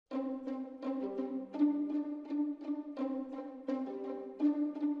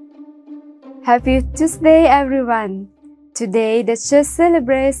Happy Tuesday, everyone! Today, the church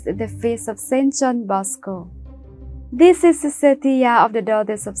celebrates the feast of Saint John Bosco. This is the 30th year of the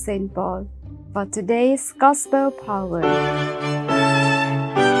Daughters of Saint Paul. For today's Gospel Power.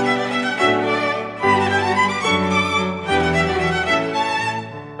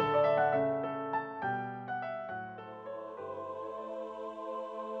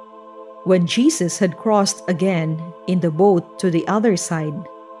 When Jesus had crossed again in the boat to the other side,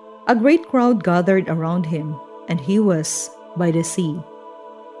 a great crowd gathered around him, and he was by the sea.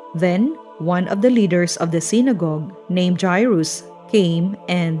 Then one of the leaders of the synagogue, named Jairus, came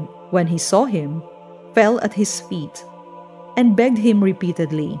and, when he saw him, fell at his feet and begged him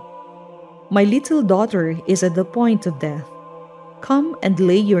repeatedly, "My little daughter is at the point of death. Come and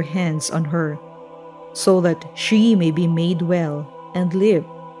lay your hands on her, so that she may be made well and live."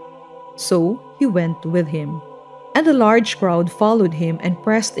 So he went with him, and a large crowd followed him and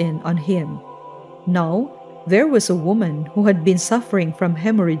pressed in on him. Now there was a woman who had been suffering from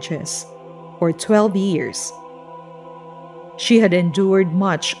hemorrhages for 12 years. She had endured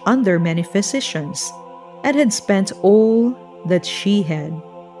much under many physicians, and had spent all that she had,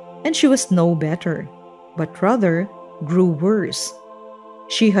 and she was no better, but rather grew worse.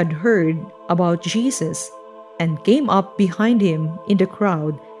 She had heard about Jesus, and came up behind him in the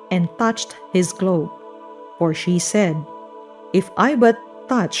crowd and touched his cloak. For she said, "If I but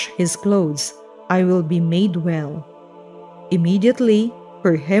touch his clothes, I will be made well." Immediately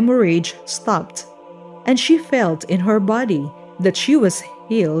her hemorrhage stopped, and she felt in her body that she was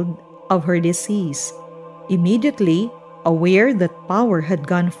healed of her disease. Immediately, aware that power had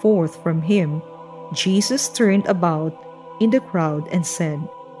gone forth from him, Jesus turned about in the crowd and said,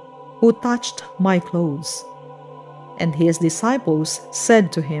 "Who touched my clothes?" And his disciples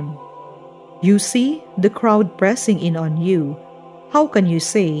said to him, "You see the crowd pressing in on you. How can you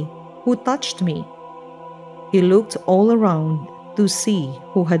say, 'Who touched me?'" He looked all around to see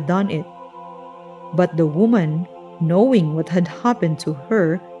who had done it. But the woman, knowing what had happened to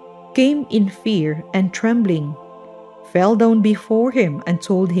her, came in fear and trembling, fell down before him and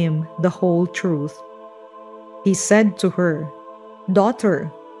told him the whole truth. He said to her, "Daughter,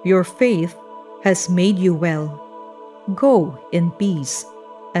 your faith has made you well. Go in peace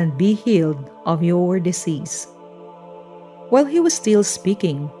and be healed of your disease." While he was still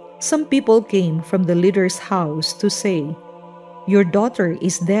speaking, some people came from the leader's house to say, "Your daughter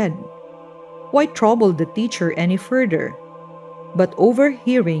is dead. Why trouble the teacher any further?" But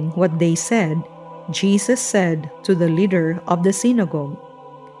overhearing what they said, Jesus said to the leader of the synagogue,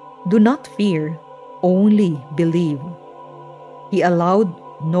 "Do not fear, only believe." He allowed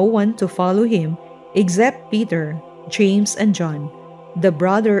no one to follow him except Peter, James, and John, the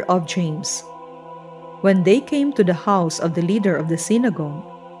brother of James. When they came to the house of the leader of the synagogue,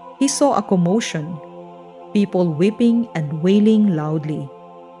 he saw a commotion, people weeping and wailing loudly.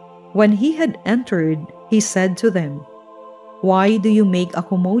 When he had entered, he said to them, "Why do you make a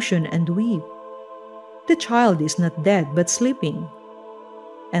commotion and weep? The child is not dead but sleeping."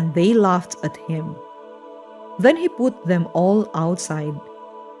 And they laughed at him. Then he put them all outside,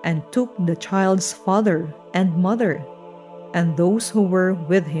 and took the child's father and mother, and those who were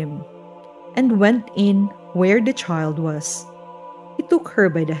with him, and went in where the child was. He took her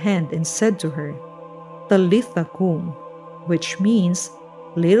by the hand and said to her, "Talitha cum," which means,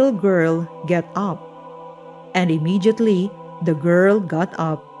 "Little girl, get up." And immediately the girl got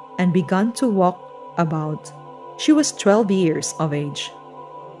up and began to walk about. She was 12 years of age.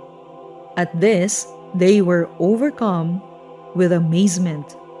 At this, they were overcome with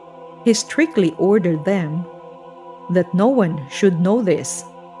amazement. He strictly ordered them that no one should know this,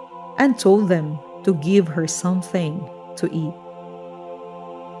 and told them to give her something to eat.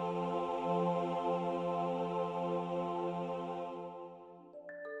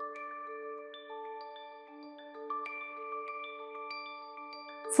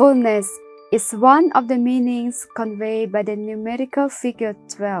 Fullness is one of the meanings conveyed by the numerical figure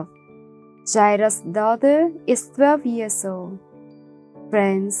 12. Jairus' daughter is 12 years old.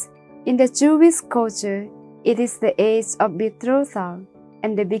 Friends, in the Jewish culture, it is the age of betrothal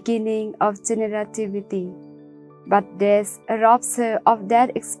and the beginning of generativity. But death robs her of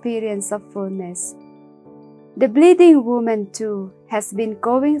that experience of fullness. The bleeding woman, too, has been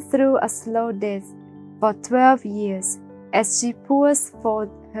going through a slow death for 12 years as she pours forth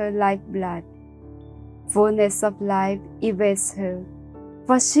her lifeblood. Fullness of life evades her,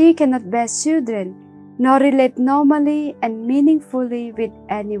 for she cannot bear children nor relate normally and meaningfully with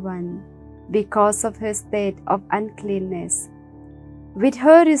anyone because of her state of uncleanness. With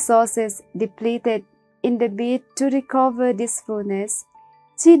her resources depleted in the bid to recover this fullness,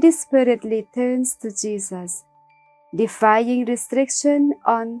 she desperately turns to Jesus, defying restriction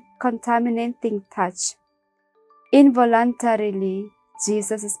on contaminating touch. Involuntarily,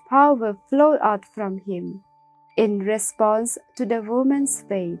 Jesus' power flowed out from him in response to the woman's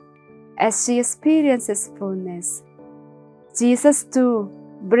faith as she experiences fullness. Jesus too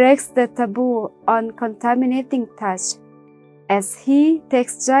breaks the taboo on contaminating touch as he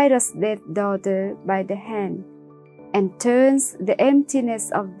takes Jairus' dead daughter by the hand and turns the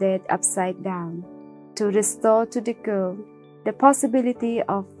emptiness of death upside down to restore to the girl the possibility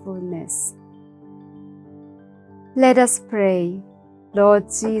of fullness. Let us pray. Lord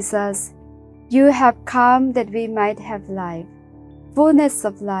Jesus, you have come that we might have life, fullness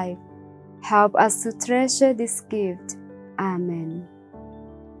of life. Help us to treasure this gift. Amen.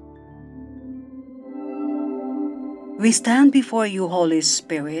 We stand before you, Holy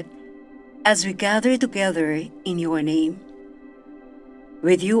Spirit, as we gather together in your name.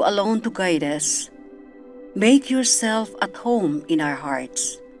 With you alone to guide us, make yourself at home in our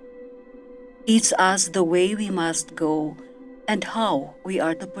hearts. Teach us the way we must go and how we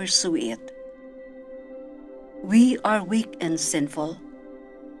are to pursue it. We are weak and sinful.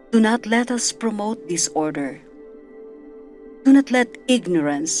 Do not let us promote disorder. Do not let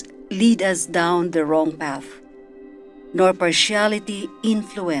ignorance lead us down the wrong path, nor partiality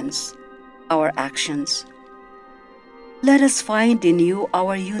influence our actions. Let us find in you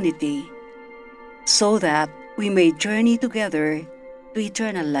our unity, so that we may journey together to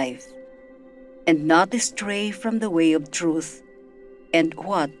eternal life, and not stray from the way of truth and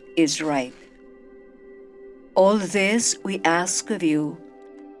what is right. All this we ask of you,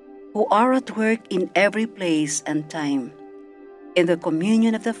 who are at work in every place and time, in the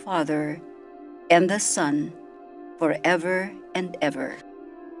communion of the Father and the Son, forever and ever.